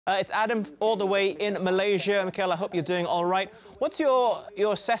It's Adam all the way in Malaysia. Mikel, I hope you're doing all right. What's your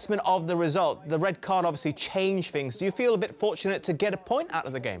assessment of the result? The red card obviously changed things. Do you feel a bit fortunate to get a point out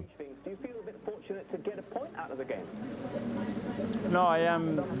of the game? No, I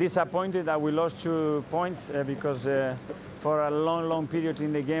am disappointed that we lost 2 points because for a long period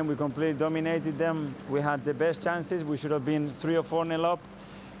in the game we completely dominated them. We had the best chances. We should have been 3 or 4-0 up.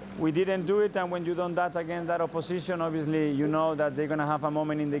 We didn't do it, and when you don't that against that opposition, obviously you know that they're going to have a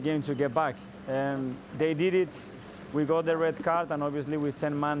moment in the game to get back. They did it. We got the red card, and obviously with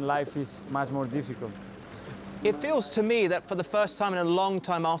 10 man, life is much more difficult. It feels to me that for the first time in a long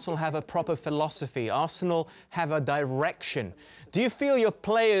time, Arsenal have a proper philosophy. Arsenal have a direction. Do you feel your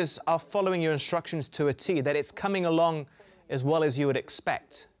players are following your instructions to a T, that it's coming along as well as you would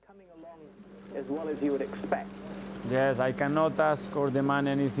expect? Yes, I cannot ask or demand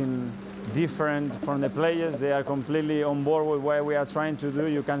anything different from the players. They are completely on board with what we are trying to do.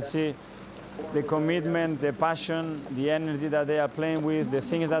 You can see the commitment, the passion, the energy that they are playing with, the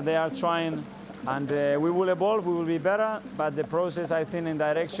things that they are trying. And we will evolve, we will be better, but the process, I think, in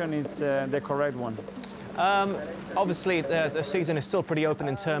direction, it's the correct one. Obviously, the season is still pretty open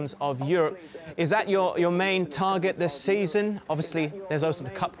in terms of Europe. Is that your main target this season? Obviously, there's also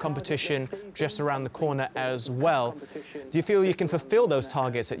the cup competition just around the corner as well. Do you feel you can fulfill those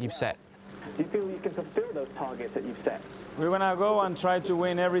targets that you've set? We're going to go and try to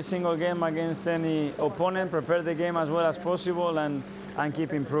win every single game against any opponent, prepare the game as well as possible, and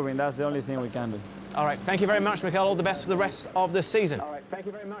keep improving. That's the only thing we can do. All right, thank you very much, Mikel. All the best for the rest of the season.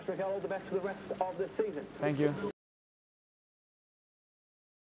 Thank you.